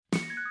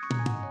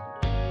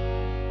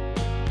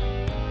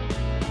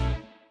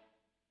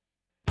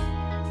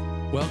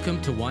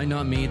Welcome to Why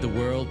Not Me, the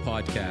World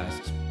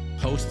podcast,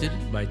 hosted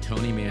by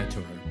Tony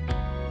Mantor.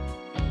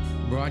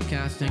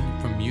 Broadcasting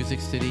from Music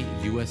City,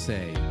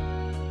 USA,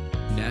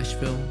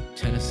 Nashville,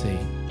 Tennessee.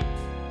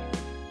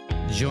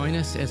 Join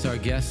us as our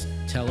guests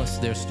tell us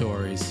their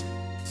stories.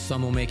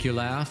 Some will make you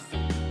laugh,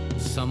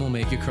 some will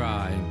make you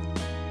cry.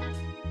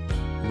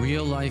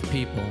 Real life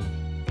people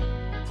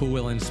who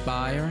will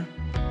inspire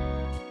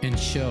and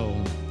show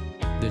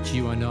that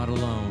you are not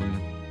alone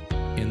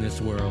in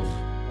this world.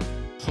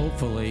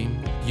 Hopefully,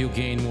 you'll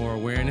gain more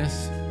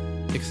awareness,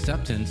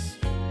 acceptance,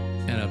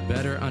 and a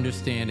better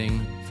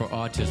understanding for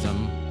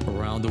autism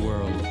around the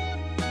world.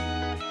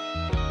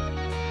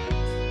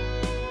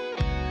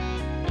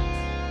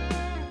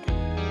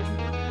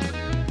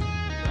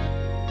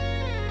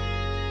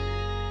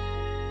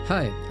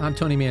 Hi, I'm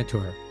Tony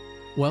Mantor.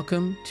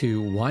 Welcome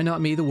to Why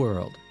Not Me, the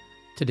World.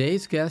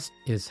 Today's guest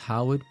is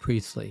Howard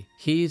Priestley.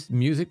 He's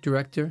music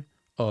director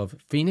of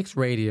Phoenix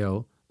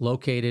Radio,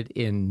 located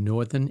in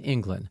Northern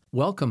England.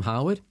 Welcome,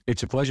 Howard.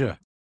 It's a pleasure.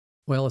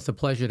 Well, it's a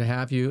pleasure to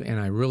have you, and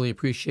I really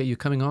appreciate you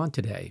coming on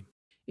today.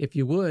 If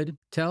you would,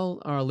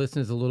 tell our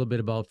listeners a little bit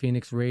about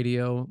Phoenix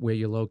Radio, where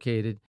you're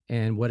located,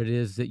 and what it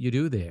is that you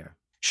do there.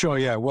 Sure,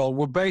 yeah. Well,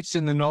 we're based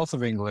in the north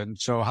of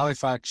England, so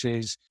Halifax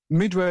is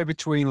midway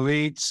between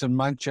Leeds and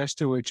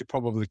Manchester, which are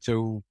probably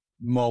two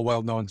more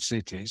well-known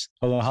cities,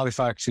 although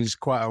Halifax is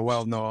quite a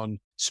well-known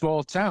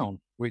small town,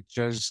 which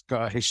has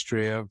got a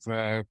history of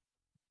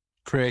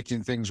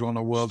creating things on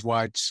a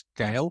worldwide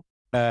scale,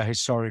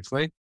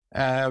 historically.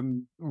 I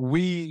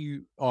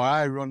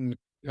run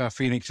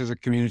Phoenix as a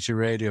community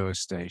radio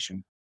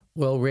station.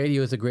 Well,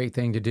 radio is a great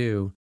thing to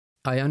do.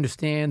 I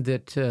understand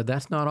that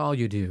that's not all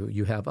you do.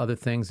 You have other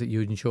things that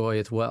you enjoy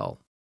as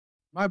well.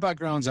 My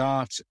background's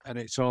art, and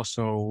it's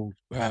also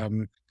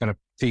kind of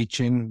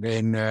teaching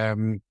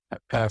in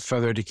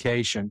further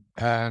education.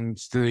 And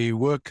the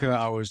work that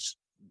I was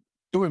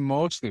doing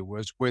mostly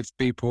was with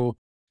people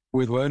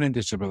with learning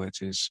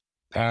disabilities.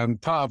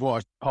 And part of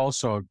what I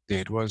also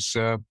did was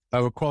I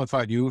was a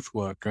qualified youth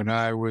worker, and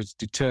I was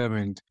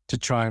determined to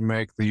try and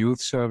make the youth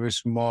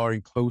service more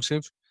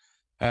inclusive.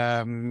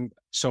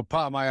 So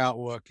part of my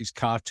artwork is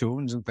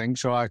cartoons and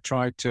things. So I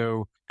tried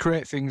to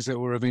create things that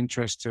were of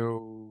interest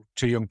to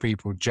young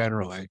people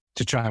generally,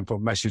 to try and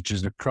put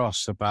messages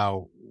across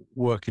about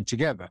working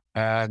together.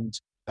 And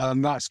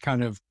that's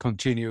kind of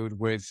continued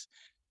with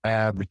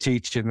the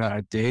teaching that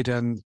I did,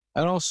 and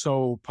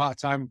also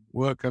part-time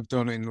work I've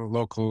done in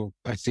local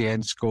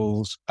SEN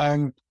schools.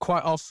 And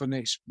quite often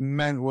it's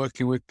meant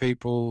working with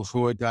people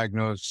who are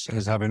diagnosed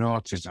as having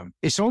autism.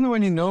 It's only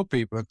when you know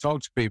people and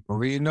talk to people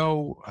that you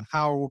know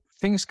how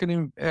things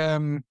can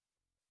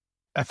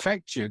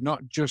affect you,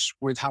 not just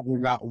with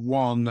having that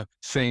one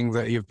thing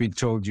that you've been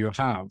told you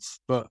have.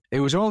 But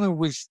it was only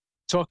with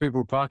talking to people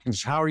with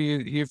Parkinson's, how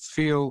you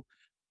feel,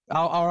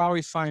 or how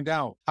you find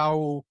out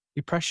how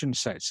depression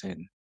sets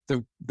in.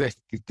 They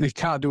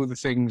can't do the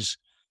things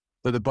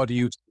that the body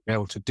used to be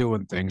able to do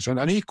and things.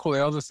 And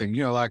equally other things,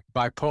 like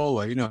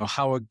bipolar,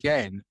 how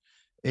again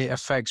it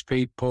affects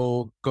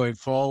people going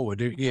forward.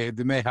 They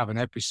may have an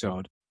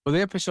episode, but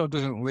the episode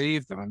doesn't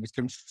leave them, and they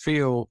can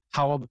feel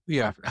how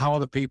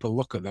other people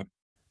look at them.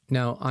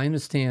 Now, I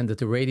understand that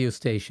the radio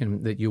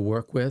station that you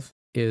work with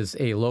is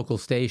a local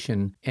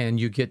station, and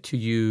you get to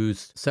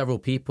use several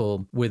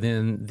people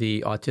within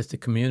the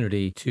autistic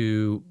community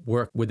to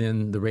work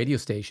within the radio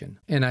station.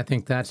 And I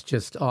think that's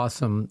just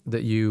awesome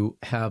that you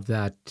have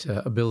that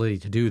ability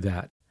to do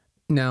that.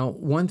 Now,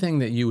 one thing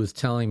that you was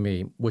telling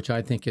me, which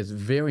I think is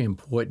very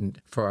important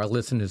for our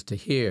listeners to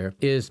hear,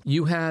 is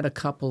you had a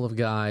couple of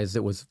guys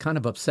that was kind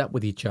of upset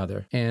with each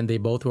other, and they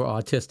both were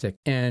autistic,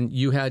 and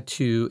you had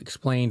to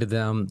explain to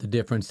them the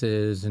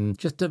differences and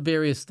just the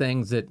various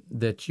things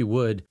that you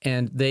would.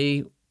 And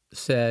they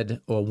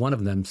said, or one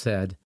of them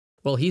said,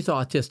 well, he's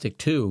autistic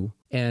too.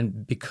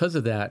 And because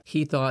of that,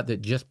 he thought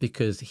that just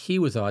because he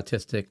was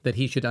autistic, that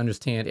he should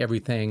understand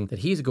everything that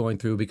he's going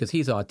through because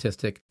he's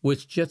autistic,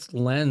 which just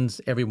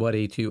lends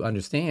everybody to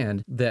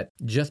understand that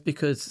just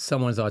because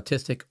someone's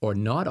autistic or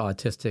not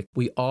autistic,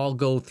 we all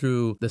go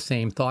through the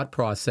same thought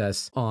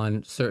process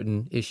on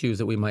certain issues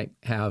that we might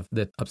have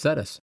that upset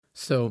us.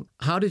 So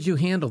how did you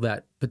handle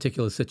that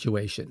particular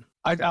situation?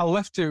 I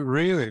left it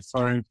really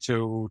for him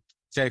to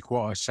take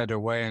what I said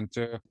away and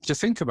to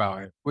think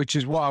about it, which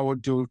is what I would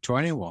do to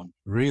anyone,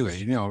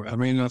 really.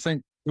 I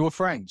think they were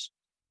friends.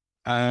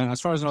 And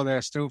as far as I know,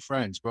 they're still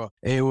friends. But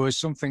it was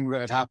something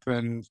that had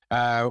happened.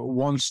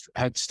 Once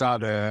had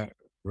started a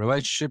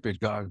relationship, he'd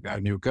got a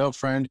new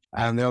girlfriend,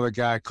 and the other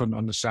guy couldn't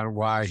understand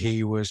why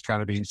he was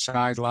kind of being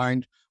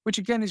sidelined, which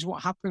again is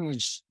what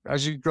happens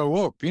as you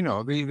grow up,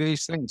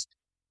 these things.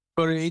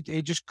 But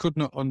he just could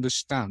not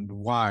understand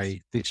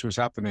why this was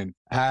happening.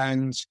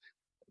 And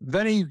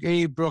then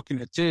he broke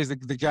into tears.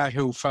 The guy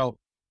who felt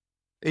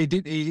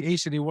he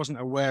said he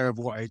wasn't aware of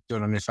what he'd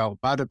done and he felt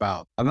bad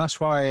about. And that's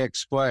why I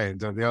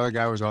explained that the other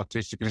guy was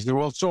autistic. And he said,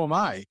 well, so am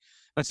I.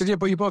 I said, yeah,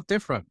 but you're both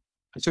different.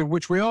 I said,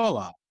 which we all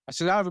are. I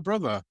said, I have a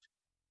brother.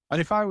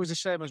 And if I was the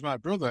same as my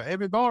brother,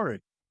 it'd be boring.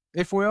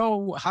 If we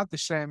all had the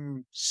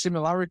same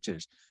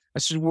similarities, I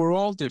said, we're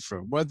all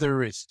different,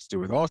 whether it's to do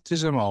with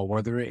autism or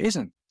whether it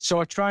isn't. So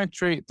I try and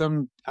treat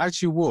them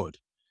as you would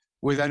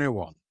with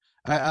anyone.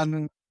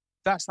 And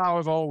that's how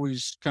I've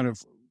always kind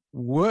of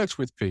worked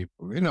with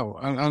people,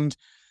 and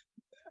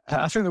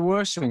I think the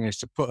worst thing is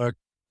to put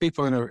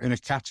people in a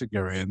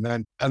category, and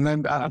then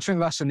I think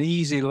that's an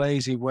easy,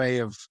 lazy way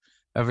of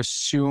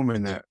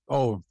assuming that,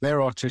 oh, they're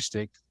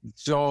autistic,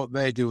 so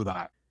they do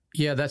that.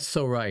 Yeah, that's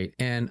so right.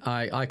 And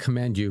I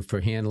commend you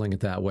for handling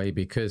it that way,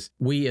 because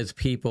we as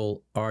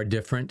people are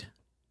different.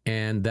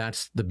 And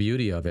that's the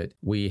beauty of it.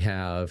 We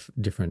have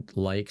different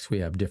likes, we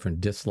have different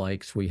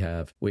dislikes, we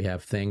have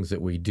things that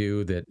we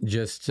do that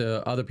just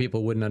other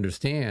people wouldn't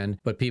understand,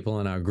 but people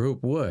in our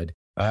group would.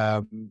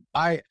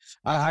 I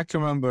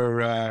can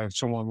remember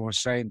someone was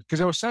saying,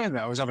 because I was saying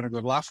that I was having a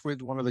good laugh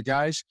with one of the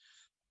guys.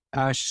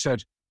 She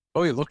said,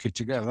 "Oh, you're lucky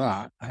to get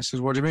that." I said,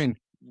 "What do you mean?"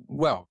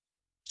 "Well,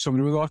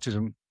 somebody with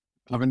autism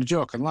having a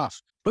joke and laugh."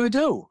 But they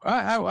do.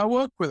 I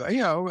work with,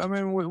 I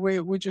mean,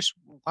 we just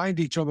wind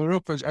each other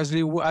up as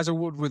I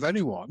would with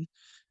anyone,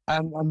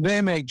 and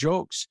they make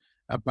jokes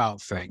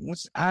about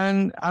things,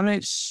 and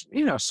it's,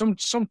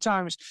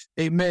 sometimes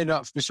it may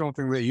not be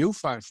something that you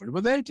find funny,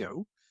 but they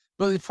do.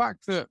 But the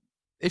fact that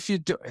if you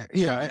do,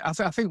 I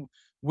think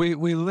we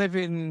live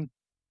in.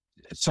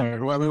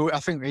 Sorry, I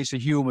think it's a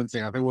human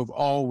thing. I think we've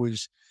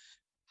always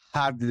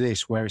had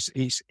this where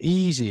it's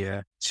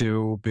easier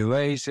to be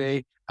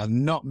lazy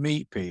and not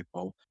meet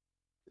people.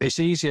 It's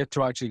easier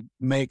to actually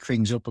make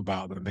things up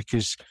about them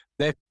because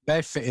they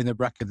fit in the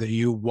bracket that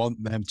you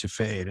want them to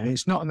fit in. And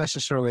it's not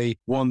necessarily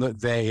one that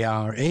they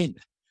are in,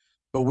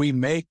 but we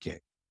make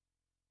it.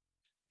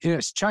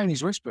 It's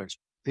Chinese whispers.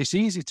 It's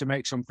easy to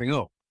make something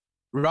up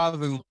rather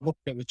than look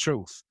at the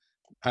truth.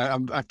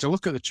 To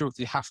look at the truth,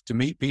 you have to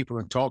meet people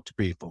and talk to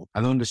people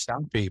and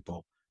understand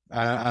people.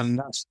 And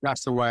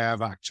that's the way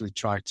I've actually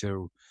tried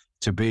to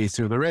be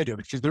through the radio,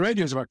 because the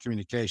radio is about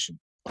communication.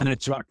 And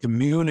it's about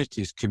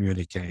communities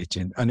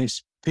communicating. And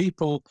it's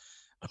people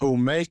who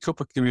make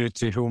up a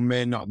community who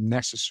may not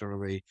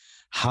necessarily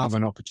have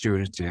an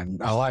opportunity.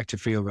 And I like to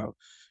feel that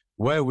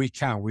where we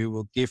can, we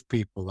will give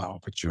people that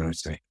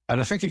opportunity. And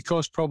I think it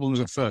caused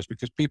problems at first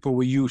because people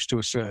were used to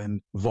a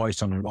certain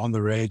voice on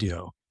the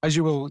radio, as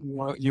you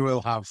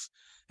will have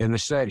in the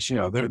States.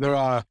 There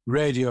are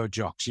radio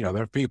jocks. There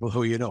are people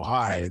who,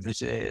 hi,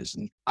 this is.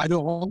 And I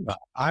don't want that.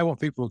 I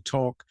want people to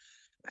talk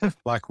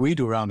like we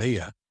do around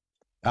here.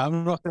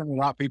 I'm not talking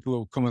about people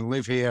who come and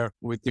live here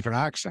with different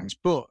accents,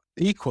 but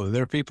equally,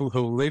 there are people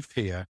who live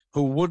here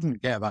who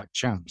wouldn't get that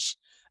chance.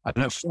 And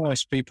at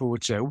first, people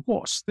would say,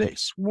 "What's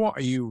this? What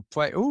are you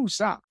playing? Who's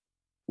that?"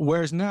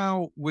 Whereas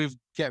now we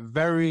get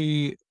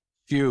very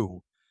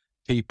few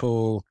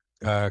people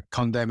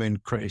condemning,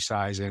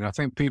 criticizing. I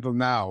think people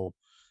now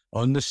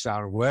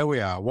understand where we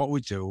are, what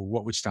we do,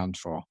 what we stand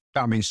for.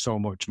 That means so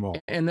much more.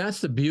 And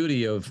that's the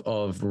beauty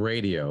of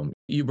radio.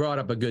 You brought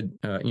up a good,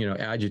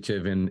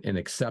 adjective in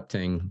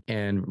accepting,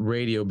 and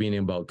radio being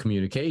about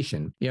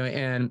communication.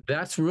 And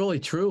that's really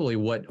truly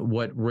what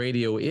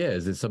radio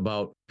is. It's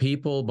about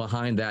people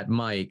behind that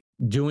mic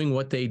doing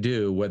what they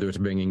do, whether it's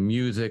bringing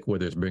music,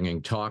 whether it's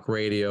bringing talk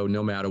radio,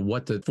 no matter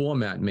what the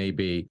format may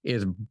be,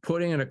 is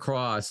putting it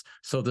across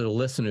so that the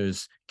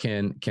listeners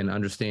can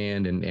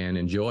understand and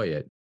enjoy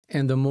it.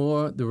 And the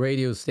more the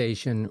radio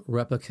station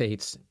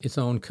replicates its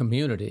own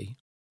community,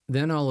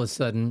 then all of a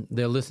sudden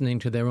they're listening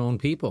to their own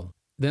people.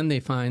 Then they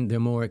find they're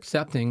more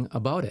accepting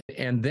about it.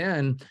 And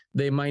then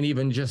they might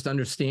even just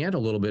understand a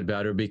little bit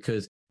better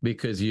because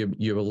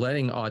you're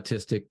letting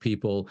autistic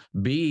people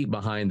be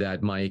behind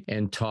that mic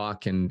and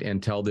talk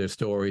and tell their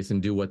stories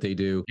and do what they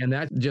do. And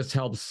that just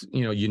helps,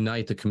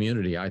 unite the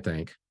community, I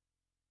think.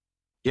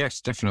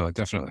 Yes, definitely.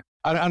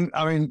 And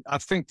I mean, I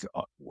think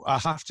I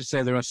have to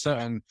say there are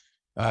certain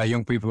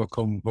young people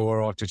who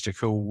are autistic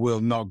who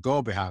will not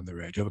go behind the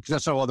radio because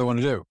that's not what they want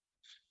to do.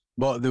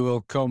 But they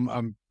will come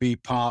and be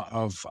part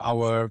of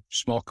our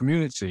small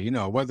community,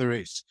 whether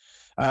it's,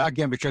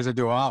 again, because they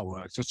do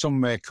artwork. So some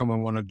may come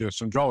and want to do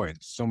some drawings.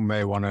 Some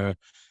may want to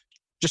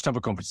just have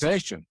a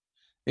conversation,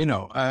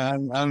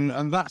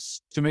 and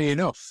that's, to me,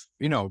 enough,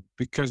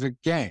 because,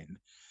 again,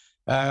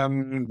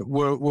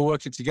 we're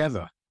working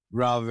together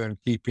rather than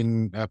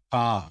keeping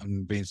apart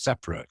and being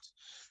separate,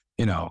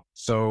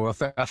 So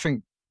I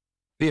think,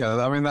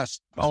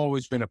 that's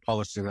always been a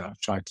policy that I've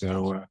tried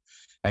to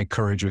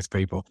encourage with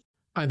people.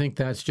 I think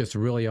that's just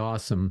really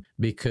awesome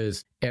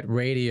because at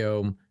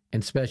radio,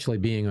 and especially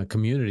being a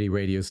community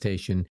radio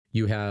station,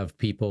 you have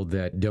people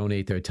that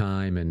donate their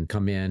time and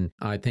come in.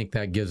 I think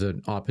that gives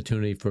an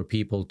opportunity for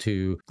people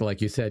to,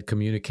 like you said,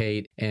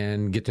 communicate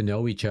and get to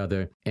know each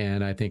other.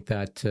 And I think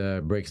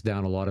that breaks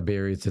down a lot of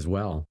barriers as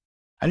well.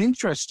 And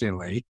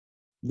interestingly,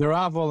 there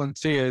are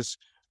volunteers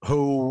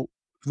who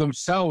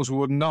themselves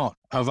would not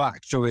have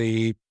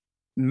actually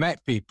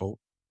met people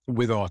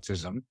with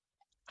autism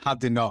had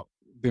they not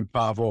been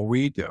part of what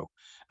we do,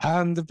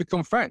 and they've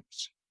become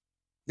friends.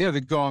 They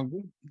go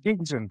on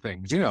gigs and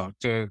things,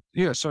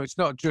 so it's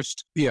not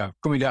just,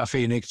 coming down to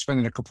Phoenix,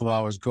 spending a couple of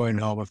hours going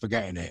home and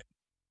forgetting it.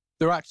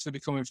 They're actually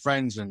becoming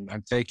friends and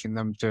taking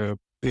them to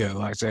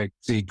like I say,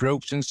 the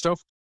groups and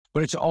stuff.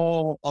 But it's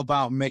all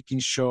about making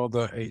sure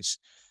that it's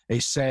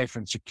safe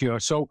and secure.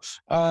 So,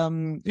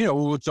 we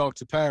will talk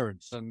to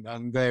parents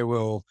and they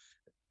will,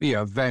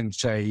 then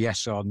say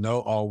yes or no,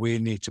 or we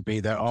need to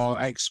be there,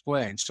 or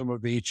explain some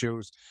of the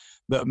issues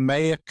that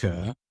may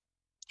occur.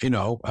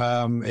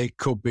 It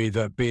could be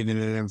that being in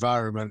an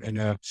environment, in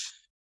a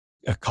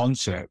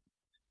concert,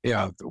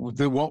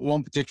 the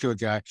one particular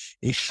guy,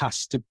 he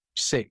has to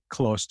sit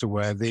close to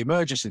where the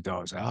emergency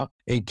doors are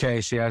in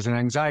case he has an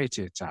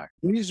anxiety attack.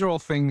 These are all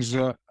things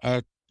that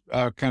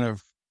are kind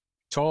of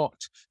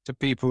taught to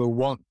people who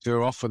want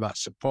to offer that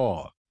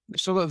support,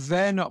 so that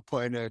they're not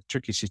put in a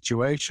tricky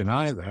situation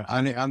either.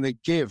 And they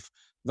give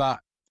that,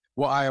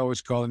 what I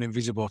always call an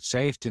invisible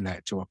safety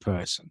net to a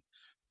person,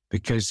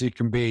 because you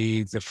can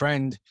be the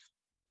friend,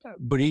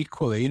 but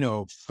equally,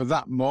 for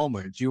that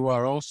moment, you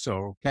are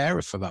also a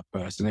carer for that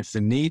person if they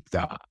need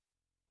that.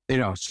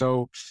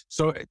 So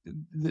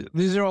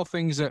these are all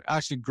things that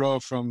actually grow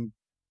from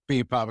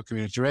being part of a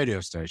community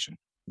radio station,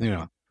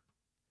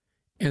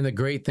 And the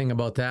great thing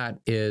about that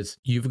is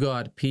you've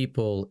got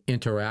people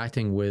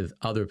interacting with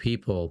other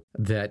people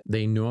that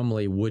they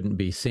normally wouldn't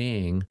be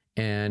seeing.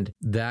 And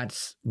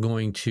that's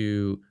going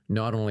to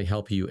not only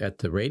help you at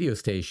the radio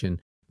station,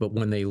 but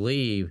when they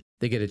leave,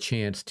 they get a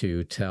chance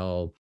to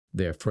tell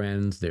their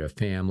friends, their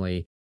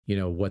family,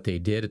 what they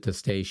did at the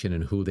station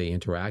and who they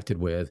interacted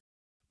with.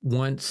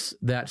 Once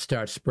that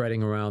starts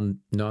spreading around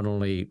not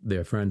only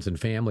their friends and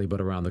family, but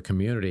around the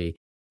community,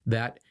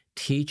 that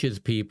teaches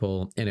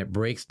people and it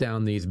breaks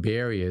down these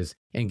barriers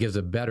and gives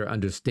a better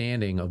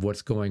understanding of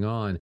what's going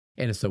on.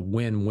 And it's a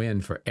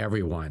win-win for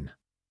everyone.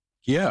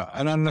 Yeah.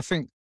 And I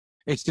think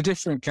it's a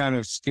different kind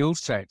of skill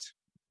set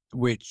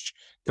which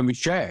can be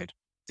shared.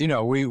 There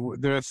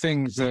are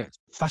things that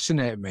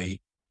fascinate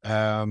me.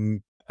 I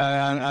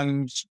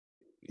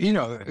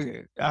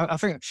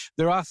think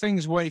there are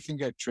things where you can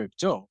get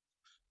tripped up.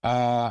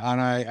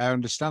 And I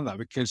understand that,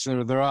 because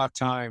there are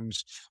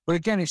times, but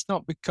again, it's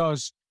not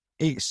because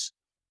it's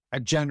a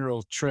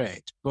general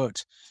trait,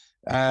 but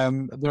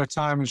there are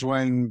times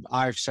when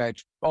I've said,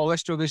 "Oh,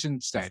 let's do this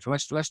instead.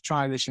 Let's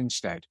try this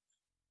instead."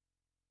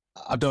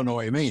 I don't know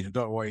what you mean. I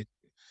don't know what.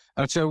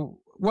 And so,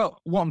 well,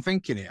 what I'm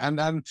thinking it, and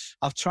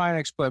I'll try and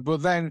explain.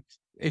 But then,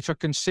 if I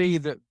can see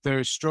that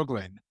they're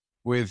struggling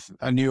with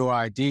a new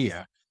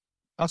idea,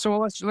 I'll say, "Well,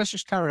 let's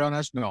just carry on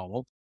as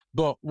normal."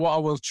 But what I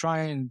will try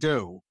and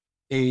do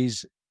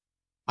is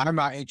I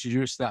might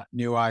introduce that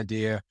new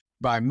idea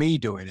by me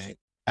doing it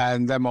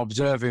and them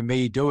observing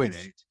me doing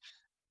it.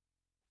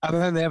 And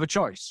then they have a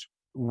choice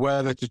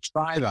whether to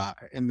try that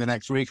in the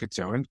next week or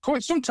two. And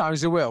quite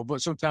sometimes they will,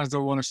 but sometimes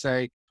they'll want to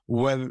say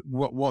what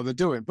they're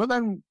doing. But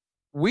then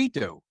we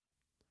do.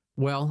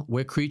 Well,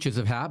 we're creatures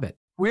of habit.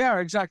 We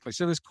are, exactly.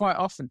 So there's quite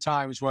often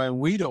times when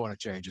we don't want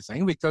to change a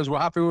thing because we're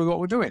happy with what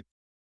we're doing.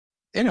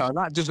 And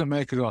that doesn't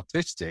make us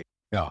autistic.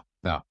 No.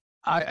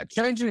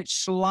 Changing it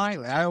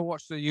slightly. I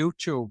watched a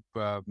YouTube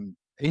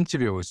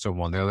interview with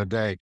someone the other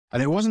day,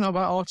 and it wasn't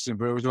about autism,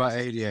 but it was about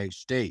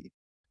ADHD.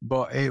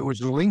 But it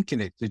was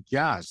linking it to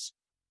jazz.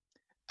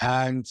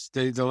 And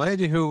the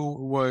lady who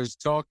was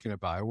talking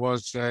about it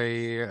was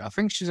I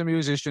think she's a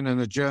musician and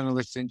a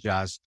journalist in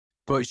jazz,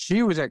 but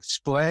she was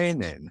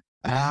explaining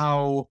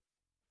how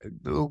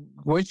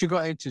once you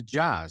got into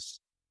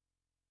jazz,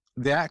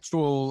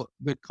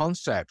 the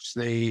concepts,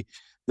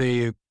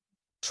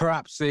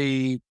 perhaps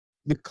the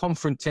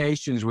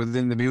confrontations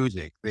within the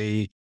music,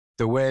 the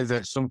way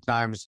that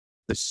sometimes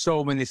there's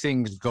so many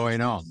things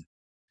going on,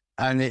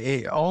 and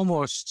it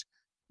almost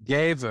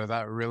gave her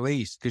that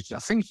release, because I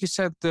think she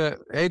said that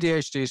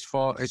ADHD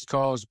is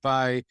caused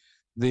by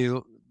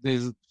the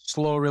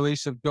slow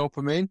release of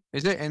dopamine.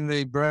 Is it in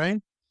the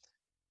brain?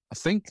 I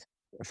think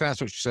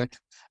that's what she said.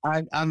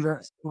 And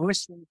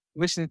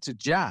listening to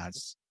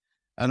jazz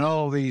and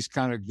all these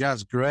kind of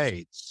jazz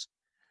grades,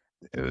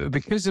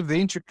 because of the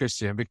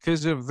intricacy and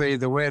because of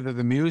the way that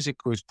the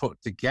music was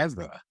put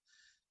together,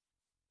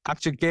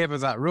 actually gave her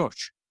that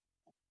rush.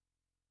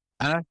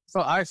 And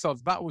I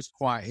thought that was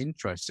quite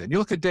interesting. You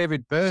look at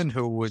David Byrne,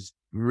 who was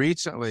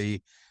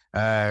recently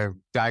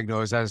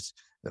diagnosed as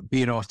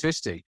being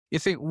autistic. You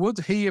think, would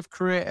he have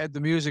created the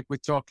music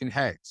with Talking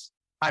Heads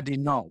had he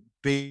not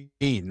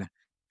been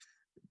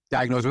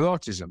diagnosed with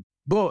autism?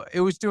 But he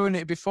was doing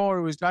it before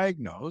he was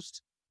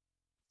diagnosed.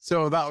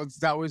 So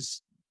that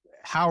was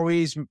how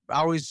his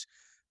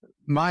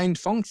mind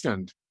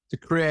functioned to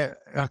create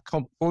a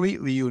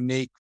completely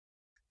unique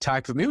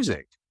type of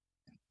music.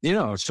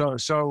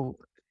 So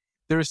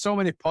there are so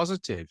many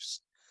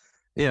positives,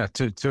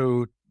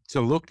 to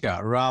look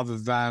at rather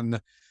than,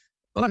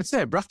 like I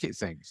say, bracket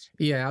things.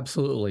 Yeah,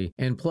 absolutely.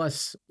 And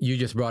plus, you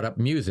just brought up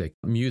music.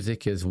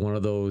 Music is one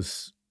of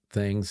those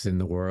things in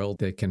the world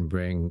that can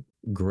bring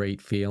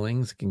great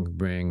feelings, can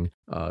bring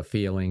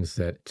feelings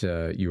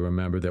that you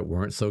remember that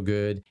weren't so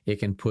good. It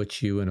can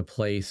put you in a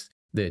place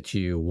that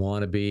you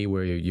want to be,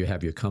 where you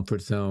have your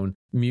comfort zone.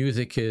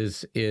 Music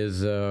is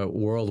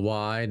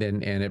worldwide,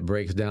 and it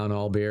breaks down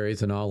all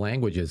barriers and all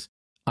languages.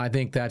 I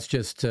think that's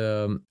just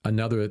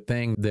another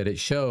thing that it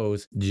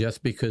shows.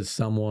 Just because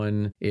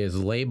someone is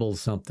labeled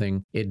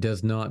something, it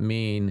does not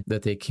mean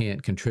that they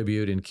can't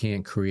contribute and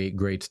can't create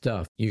great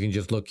stuff. You can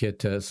just look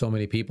at so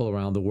many people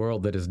around the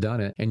world that has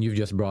done it, and you've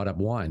just brought up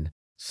one.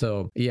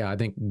 So, yeah, I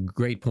think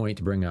great point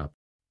to bring up.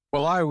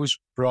 Well, I was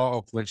brought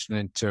up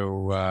listening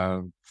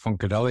to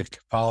Funkadelic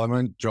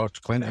Parliament, George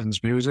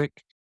Clinton's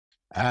music,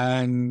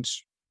 and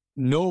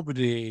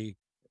nobody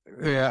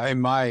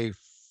in my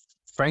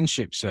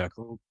friendship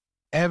circle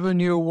ever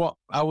knew what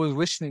I was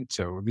listening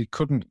to. They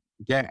couldn't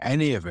get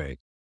any of it.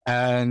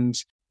 And,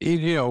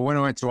 you know, when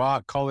I went to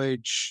art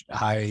college,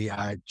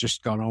 I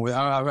just gone on with,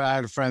 I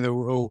had a friend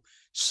who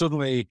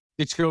suddenly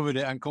discovered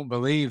it and couldn't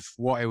believe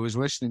what he was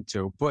listening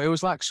to. But it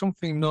was like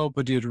something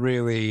nobody had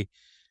really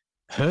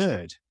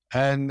heard.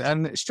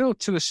 And still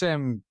to the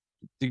same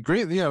degree,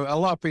 you know, a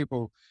lot of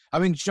people, I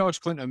mean,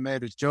 George Clinton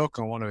made a joke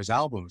on one of his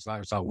albums. I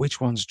was like, which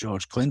one's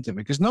George Clinton?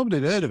 Because nobody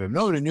had heard of him.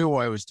 Nobody knew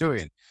what he was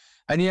doing.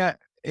 And yet,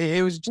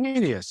 it was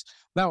genius.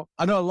 Now,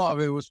 I know a lot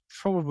of it was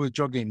probably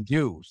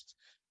drug-induced,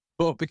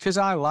 but because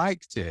I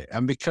liked it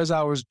and because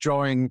I was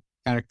drawing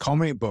kind of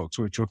comic books,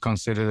 which were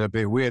considered a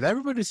bit weird,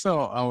 everybody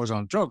thought I was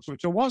on drugs,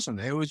 which I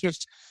wasn't. It was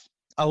just,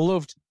 I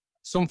loved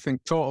something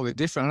totally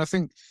different. And I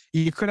think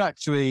you could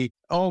actually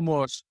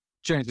almost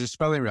change the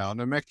spelling around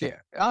and make it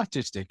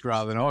artistic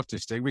rather than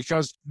autistic,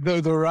 because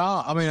there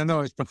are, I mean, I know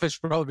it's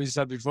probably been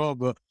said before,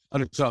 but I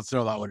just thought I'd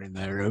throw that one in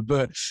there.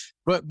 But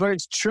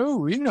it's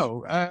true, you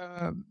know.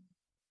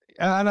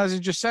 And as I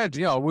just said,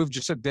 you know, we've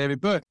just said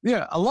David Byrne.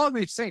 Yeah, a lot of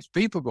these things,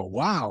 people go,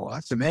 wow,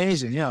 that's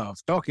amazing. You know,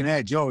 Talking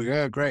Heads, oh,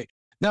 yeah, great.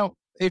 Now,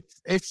 if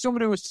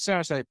somebody was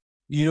to say,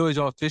 you know, he's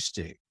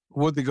autistic,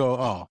 would they go,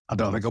 oh, I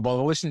don't think I'll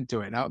bother listening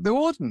to it now? They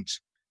wouldn't.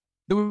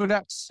 They would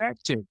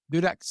accept it.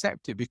 They'd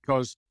accept it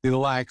because they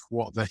like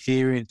what they're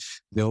hearing.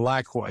 They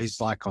like what he's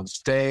like on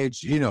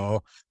stage. You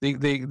know,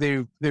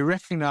 they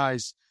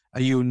recognize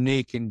a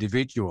unique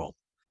individual.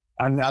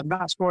 And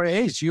that's what it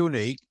is,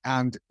 unique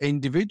and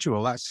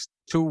individual. That's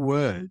two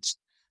words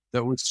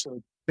that we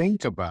should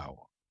think about,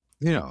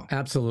 you know.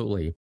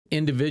 Absolutely.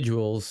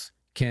 Individuals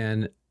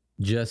can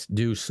just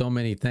do so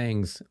many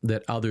things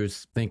that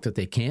others think that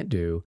they can't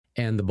do.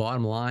 And the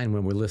bottom line,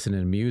 when we're listening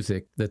to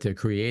music that they're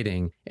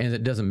creating, and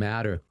it doesn't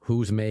matter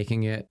who's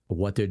making it or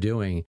what they're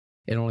doing,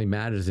 it only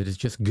matters that it's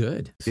just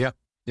good. Yeah,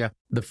 yeah.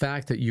 The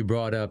fact that you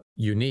brought up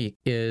unique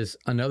is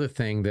another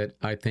thing that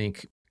I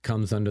think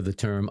comes under the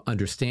term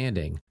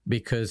understanding,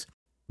 because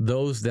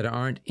those that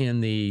aren't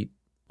in the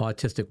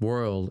autistic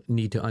world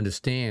need to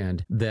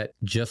understand that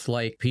just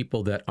like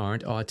people that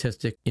aren't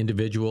autistic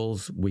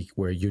individuals,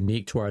 we're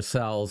unique to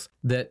ourselves,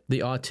 that the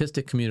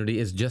autistic community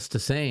is just the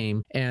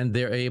same, and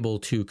they're able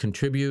to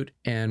contribute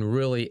and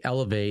really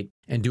elevate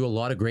and do a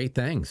lot of great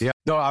things. Yeah.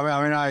 No, I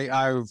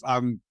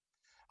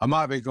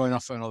might be going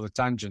off on another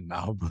tangent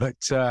now, but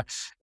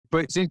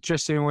it's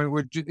interesting when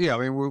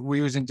we're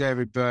using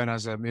David Byrne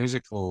as a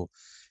musical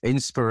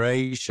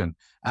inspiration,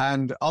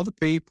 and other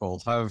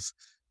people have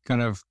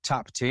kind of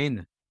tapped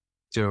in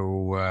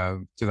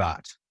to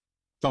that.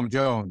 Tom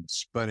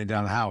Jones burning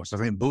down the house. I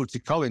think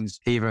Bootsy Collins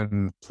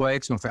even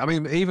played something. I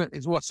mean, even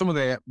it's what some of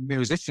the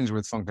musicians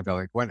with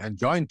Funkadelic went and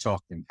joined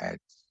Talking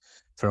Heads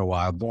for a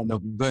while.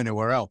 Bernie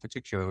Worrell,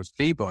 particularly, was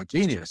keyboard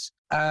genius.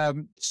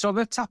 So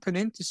they're tapping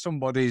into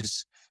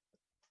somebody's,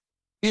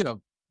 you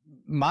know,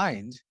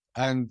 mind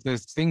and the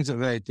things that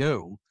they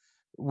do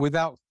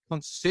without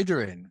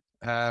considering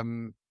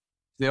the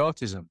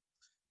autism.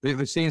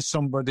 They're seeing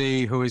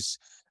somebody who's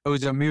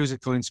a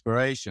musical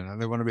inspiration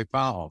and they want to be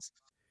part of.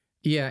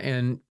 Yeah,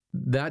 and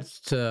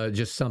that's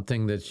just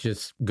something that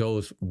just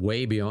goes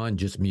way beyond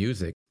just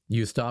music.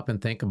 You stop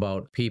and think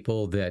about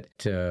people that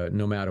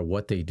no matter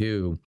what they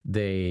do,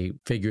 they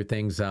figure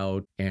things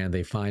out and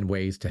they find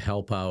ways to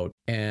help out,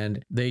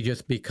 and they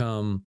just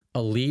become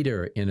a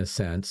leader in a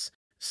sense.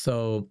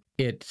 So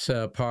it's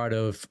a part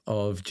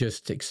of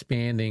just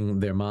expanding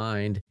their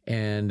mind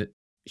and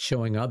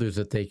showing others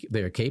that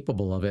they're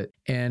capable of it,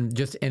 and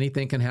just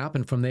anything can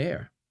happen from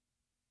there.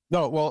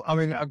 No, well, I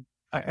mean,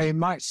 it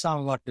might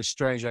sound like a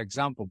strange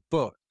example,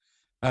 but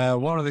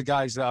one of the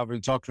guys that I've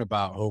been talking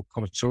about who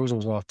comes to us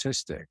was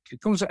autistic. He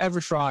comes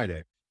every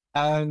Friday.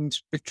 And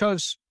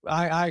because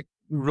I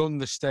run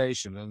the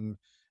station and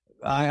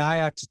I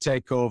had to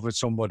take over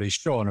somebody's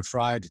show on a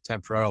Friday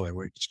temporarily,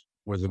 which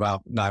was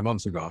about 9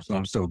 months ago, so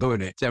I'm still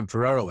doing it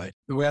temporarily.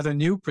 We had a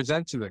new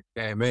presenter that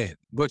came in,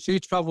 but she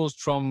travels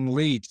from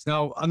Leeds.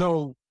 Now, I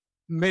know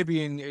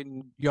maybe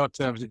in your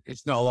terms,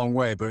 it's not a long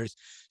way, but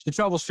she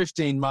travels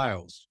 15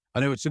 miles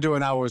and it was to do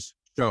an hour's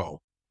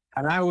show.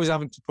 And I was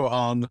having to put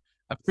on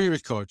a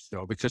pre-record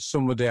show because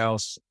somebody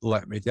else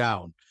let me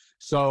down.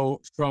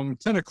 So from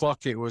 10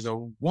 o'clock, it was a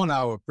 1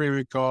 hour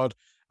pre-record.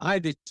 I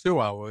did 2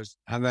 hours,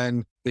 and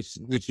then this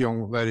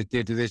young lady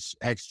did this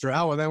extra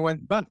hour, then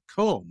went back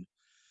home.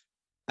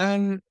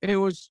 And it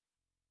was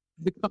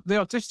the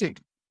autistic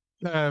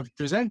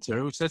presenter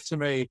who said to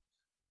me,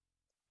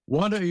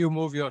 why don't you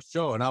move your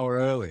show an hour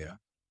earlier,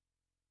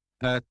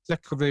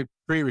 take the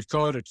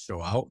pre-recorded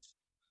show out,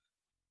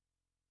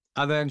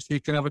 and then she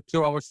can have a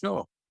 2 hour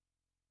show.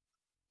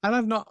 And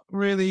I've not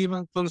really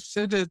even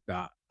considered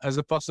that as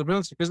a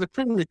possibility because the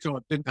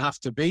pre-record didn't have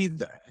to be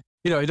there.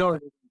 He'd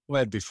already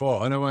played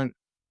before. And I went,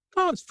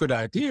 oh, it's a good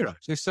idea,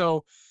 actually.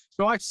 So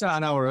I start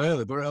an hour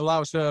early, but it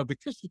allows her,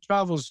 because she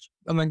travels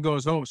and then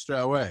goes home straight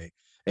away,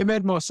 it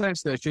made more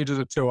sense that she does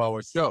a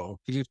 2-hour show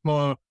because it's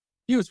more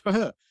used for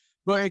her.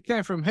 But it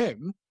came from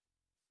him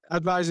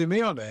advising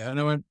me on it. And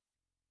I went,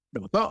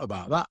 never thought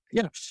about that.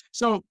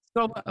 So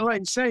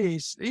like you say,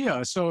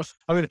 so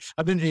I mean,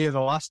 I didn't hear the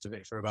last of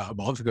it for about a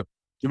month ago. Do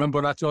you remember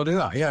when I told you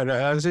that? Yeah,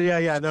 no, I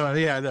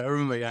said, I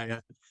remember, yeah.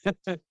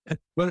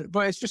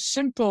 But it's just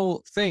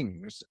simple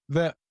things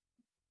that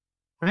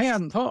I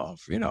hadn't thought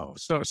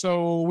of,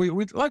 So we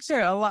like I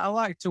say, I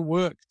like to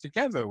work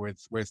together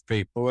with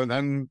people,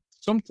 and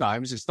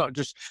sometimes it's not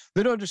just,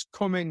 they don't just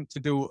come in to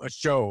do a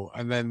show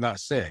and then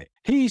that's it.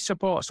 He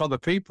supports other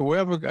people. We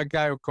have a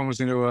guy who comes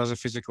in who has a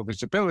physical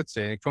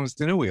disability, he comes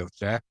in a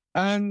wheelchair,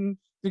 and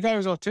the guy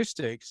who's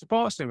autistic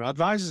supports him,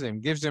 advises him,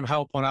 gives him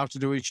help on how to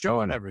do his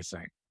show and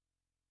everything.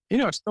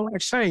 So like I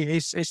say,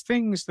 it's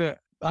things that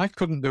I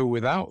couldn't do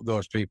without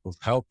those people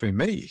helping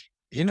me,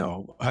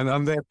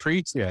 and they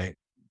appreciate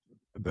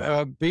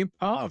being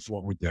part of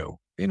what we do,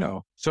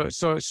 So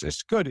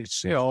it's good.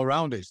 It's all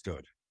around. It's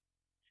good.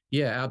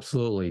 Yeah,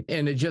 absolutely.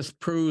 And it just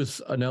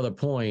proves another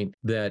point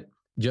that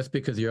just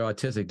because you're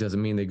autistic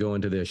doesn't mean they go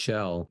into their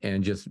shell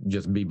and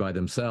just be by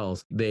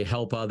themselves. They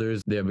help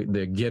others. They're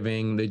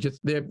giving.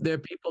 They're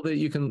people that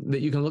you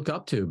can look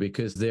up to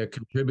because they're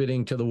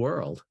contributing to the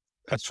world.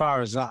 As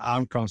far as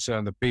I'm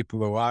concerned, the people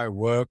who I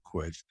work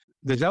with,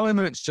 there's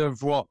elements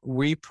of what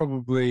we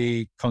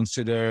probably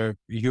consider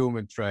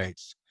human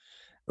traits,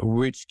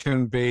 which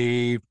can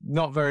be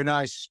not very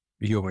nice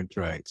human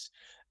traits,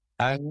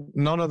 and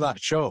none of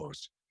that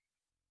shows.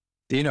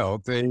 They're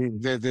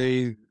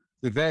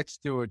there to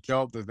do a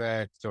job. They're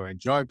there to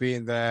enjoy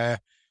being there,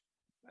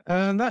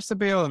 and that's the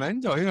be all and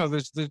end all.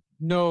 There's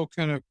no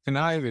kind of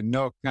conniving,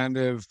 no kind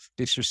of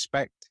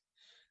disrespect.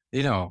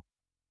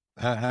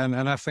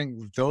 And I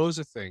think those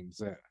are things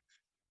that,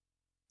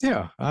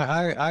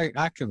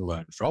 I can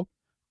learn from.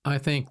 I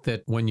think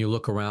that when you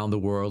look around the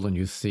world and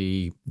you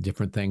see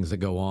different things that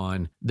go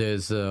on,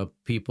 there's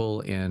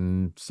people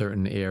in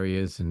certain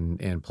areas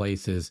and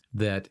places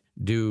that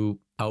do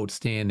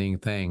outstanding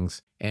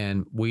things.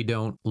 And we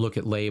don't look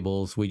at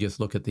labels. We just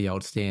look at the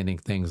outstanding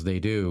things they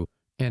do.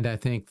 And I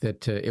think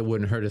that it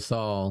wouldn't hurt us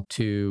all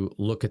to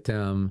look at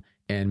them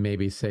and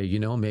maybe say,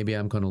 maybe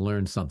I'm going to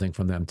learn something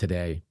from them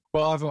today.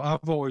 Well,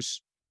 I've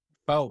always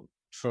felt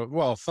for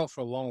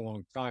a long,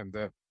 long time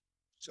that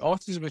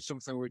autism is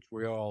something which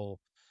we all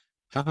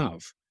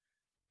have.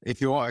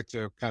 If you wanted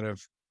to kind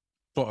of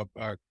put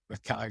a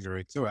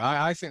category to it,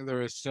 I think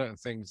there are certain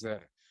things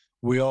that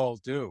we all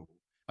do.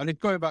 And it's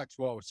going back to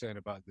what I was saying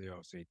about the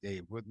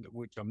OCD,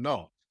 which I'm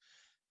not.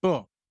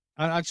 But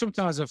and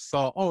sometimes I've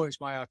thought, oh,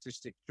 it's my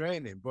artistic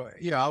training. But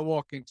I'll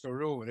walk into a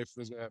room and if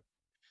there's a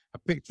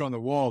picture on the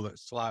wall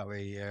that's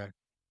slightly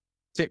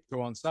tipped to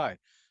one side,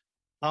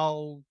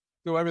 I'll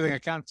do everything I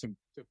can to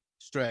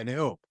straighten it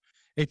up.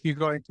 If you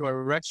go into a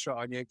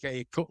restaurant and you get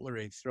your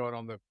cutlery thrown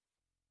on the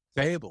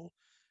table,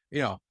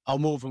 I'll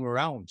move them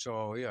around.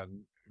 So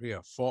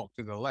fork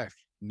to the left,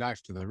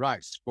 knife to the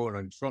right, spoon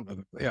in front of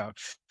them.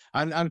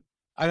 And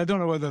I don't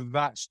know whether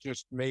that's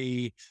just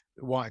me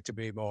wanting to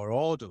be more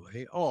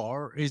orderly,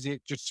 or is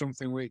it just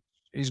something which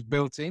is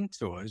built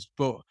into us?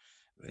 But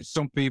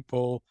some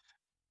people,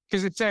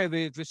 because they say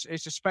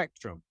it's a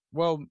spectrum.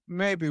 Well,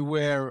 maybe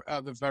we're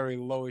at the very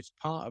lowest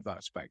part of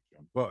that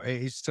spectrum, but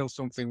it is still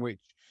something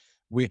which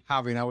we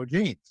have in our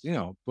genes,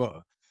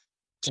 But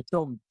to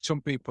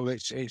some people,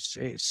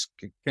 it's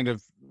kind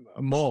of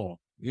more,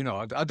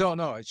 I don't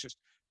know. It's just,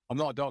 I'm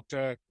not a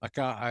doctor. I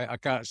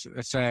can't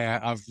say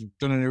I've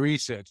done any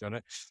research on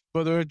it,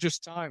 but there are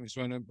just times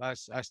when I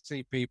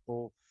see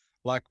people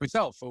like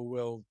myself who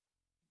will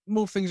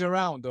move things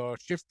around or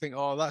shift things.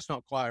 Oh, that's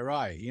not quite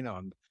right,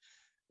 and,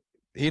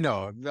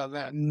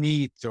 that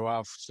need to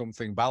have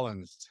something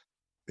balanced,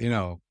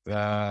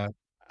 I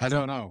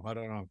don't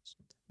know.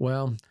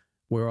 Well,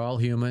 we're all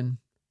human.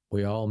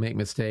 We all make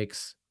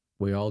mistakes.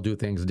 We all do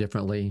things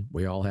differently.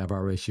 We all have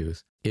our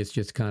issues. It's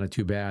just kind of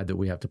too bad that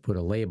we have to put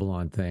a label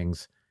on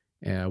things.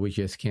 We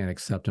just can't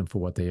accept them for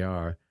what they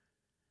are.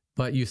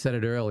 But you said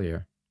it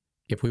earlier.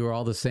 If we were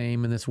all the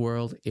same in this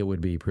world, it would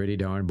be pretty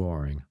darn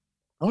boring.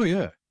 Oh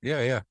yeah.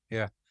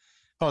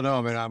 Oh no,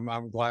 I mean,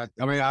 I'm glad.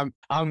 I mean,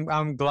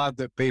 I'm glad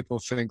that people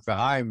think that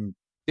I'm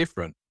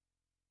different.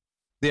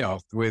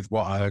 With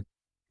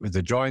with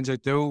the drawings I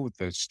do, with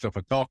the stuff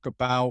I talk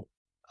about.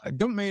 I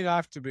don't mean I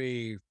have to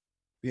be,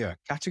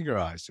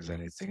 categorized as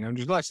anything. I'm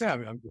just like I say,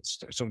 I'm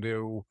just somebody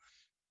who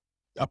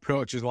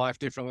approaches life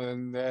differently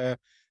than the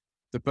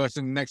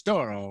person next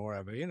door or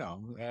whatever,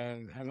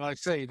 And like I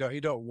say,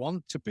 you don't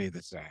want to be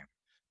the same.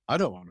 I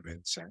don't want to be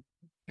the same,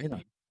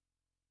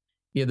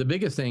 Yeah, the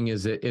biggest thing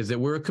is that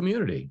we're a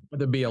community,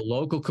 whether it be a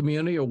local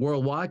community or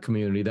worldwide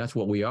community. That's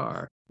what we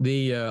are.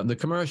 The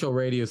commercial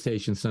radio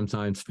stations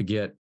sometimes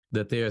forget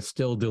that they're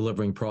still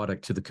delivering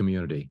product to the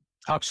community.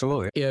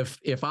 Absolutely.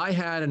 If I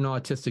had an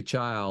autistic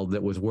child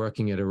that was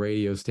working at a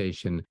radio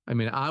station, I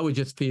mean, I would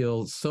just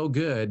feel so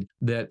good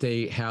that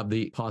they have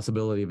the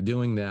possibility of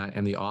doing that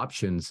and the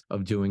options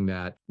of doing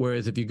that.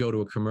 Whereas if you go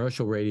to a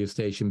commercial radio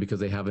station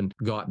because they haven't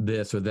got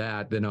this or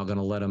that, they're not going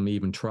to let them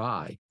even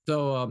try.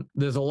 So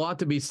there's a lot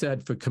to be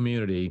said for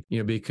community,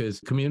 because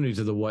communities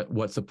are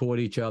what support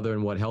each other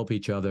and what help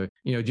each other.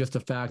 Just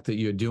the fact that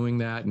you're doing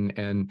that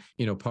and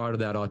part of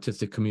that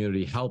autistic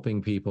community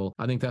helping people,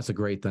 I think that's a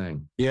great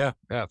thing. Yeah,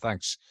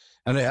 thanks.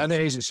 And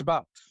it is. It's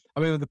about. I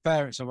mean, the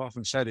parents have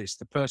often said it's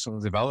the personal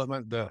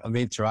development and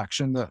the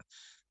interaction that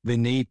they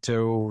need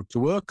to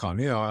work on.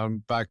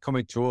 And by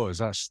coming to us,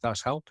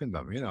 that's helping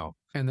them.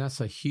 And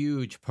that's a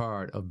huge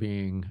part of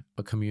being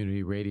a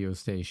community radio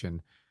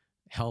station.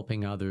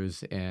 Helping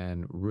others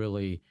and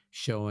really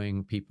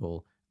showing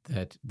people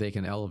that they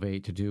can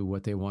elevate to do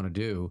what they want to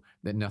do,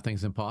 that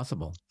nothing's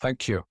impossible.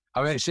 Thank you.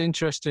 I mean, it's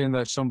interesting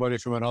that somebody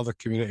from another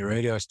community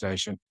radio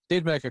station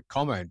did make a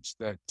comment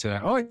that,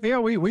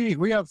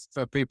 we have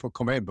people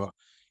come in, but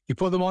you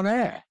put them on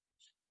air.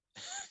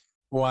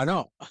 Why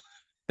not?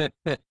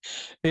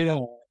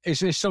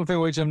 It's something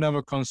which I've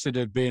never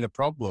considered being a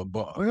problem,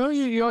 but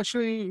you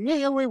actually,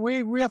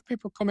 we have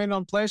people come in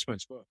on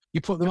placements, but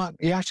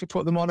you actually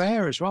put them on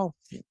air as well.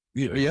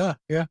 Yeah.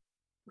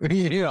 I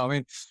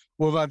mean,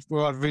 we've had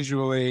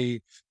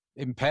visually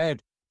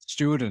impaired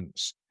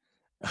students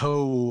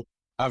who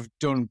have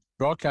done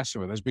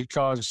broadcasting with us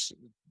because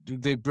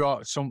they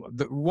brought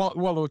there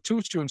were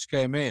two students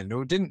came in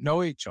who didn't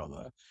know each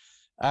other,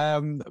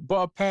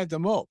 but I paired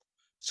them up.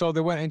 So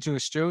they went into the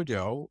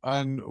studio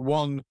and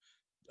one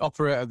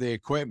operated the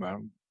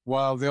equipment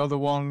while the other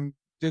one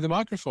did the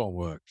microphone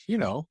work,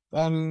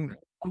 and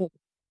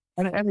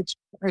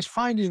it's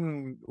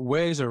finding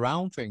ways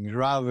around things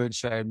rather than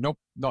saying, nope,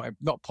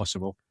 not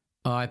possible.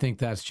 I think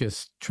that's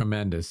just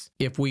tremendous.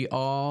 If we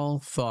all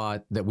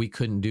thought that we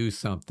couldn't do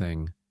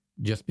something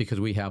just because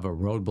we have a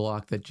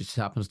roadblock that just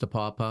happens to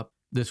pop up,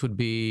 this would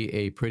be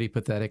a pretty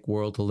pathetic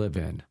world to live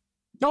in.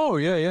 Oh,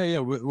 yeah.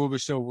 We'll be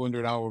still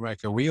wondering how we'll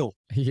make a wheel.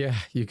 Yeah,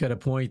 you got a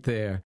point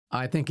there.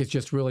 I think it's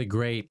just really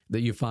great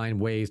that you find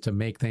ways to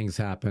make things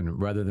happen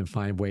rather than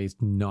find ways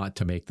not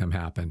to make them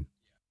happen.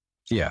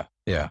 Yeah.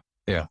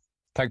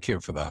 Thank you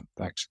for that.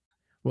 Thanks.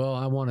 Well,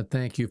 I want to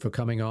thank you for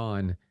coming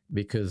on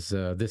because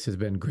this has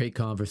been great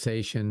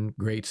conversation,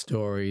 great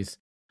stories.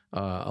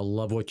 I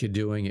love what you're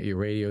doing at your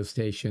radio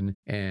station,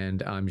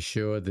 and I'm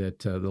sure that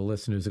the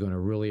listeners are going to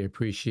really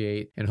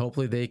appreciate, and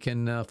hopefully they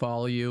can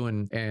follow you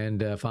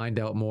and find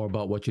out more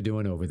about what you're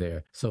doing over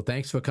there. So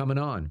thanks for coming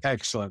on.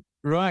 Excellent.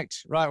 Right.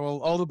 Well,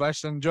 all the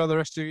best and enjoy the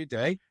rest of your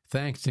day.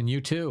 Thanks, and you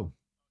too.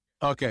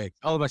 Okay.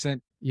 All the best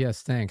then.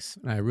 Yes, thanks.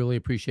 I really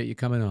appreciate you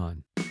coming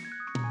on.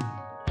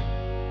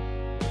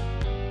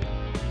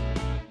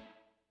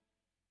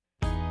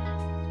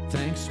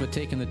 Thanks for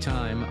taking the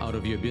time out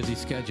of your busy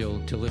schedule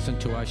to listen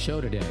to our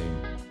show today.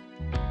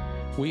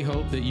 We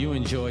hope that you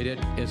enjoyed it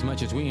as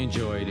much as we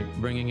enjoyed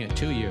bringing it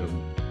to you.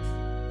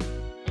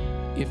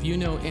 If you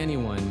know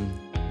anyone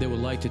that would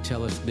like to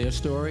tell us their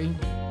story,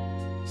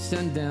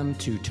 send them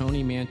to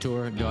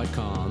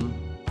tonymantor.com,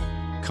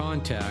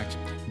 contact,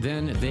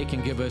 then they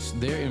can give us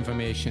their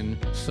information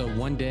so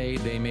one day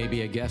they may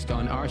be a guest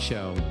on our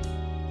show.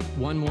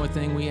 One more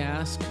thing we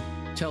ask,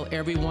 tell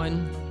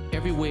everyone,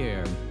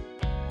 everywhere,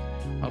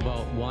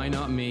 about Why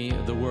Not Me,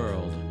 the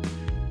world,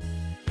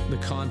 the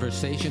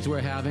conversations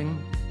we're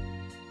having,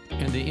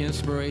 and the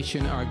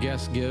inspiration our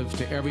guests give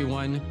to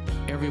everyone,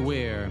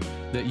 everywhere,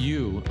 that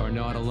you are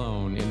not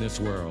alone in this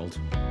world.